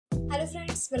Hello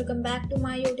friends, welcome back to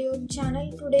my YouTube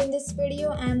channel. Today in this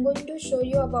video I am going to show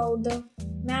you about the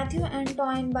Matthew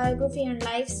Antoine biography and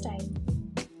lifestyle.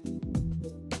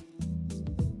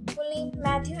 Full name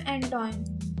Matthew Antoine.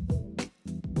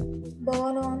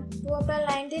 Born on 2 April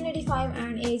 1985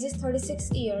 and age is 36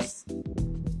 years.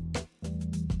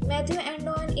 Matthew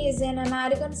Antoine is an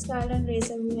American skeleton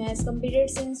racer who has competed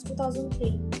since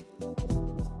 2003.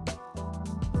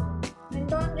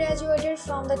 Antoine graduated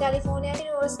from the California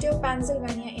University of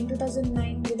Pennsylvania in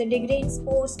 2009 with a degree in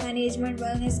sports management,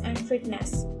 wellness and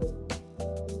fitness.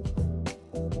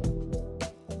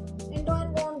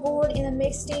 Antoine won gold in the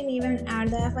mixed team event at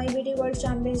the FIVB World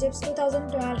Championships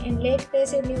 2012 in Lake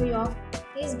Placid, New York.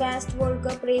 His best World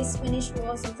Cup race finish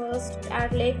was first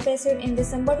at Lake Placid in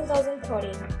December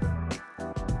 2014.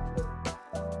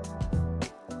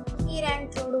 He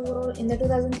ranked third overall in the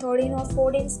 2013 or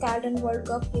 14 Skeleton World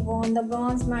Cup. He won the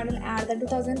bronze medal at the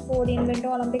 2014 Winter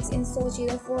Olympics in Sochi,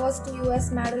 the first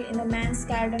US medal in the men's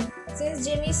skeleton since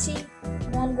Jimmy Shea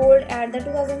won gold at the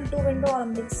 2002 Winter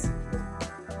Olympics.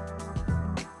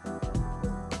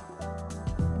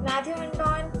 Matthew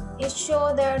Antoine is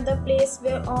sure that the place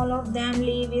where all of them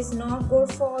live is not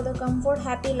good for the comfort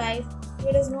happy life.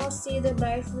 He does not see the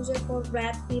bright future for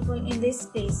black people in this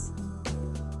place.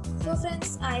 So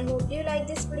friends, I hope you like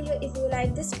this video. If you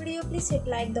like this video, please hit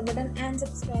like the button and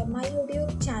subscribe my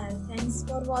YouTube channel. Thanks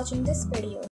for watching this video.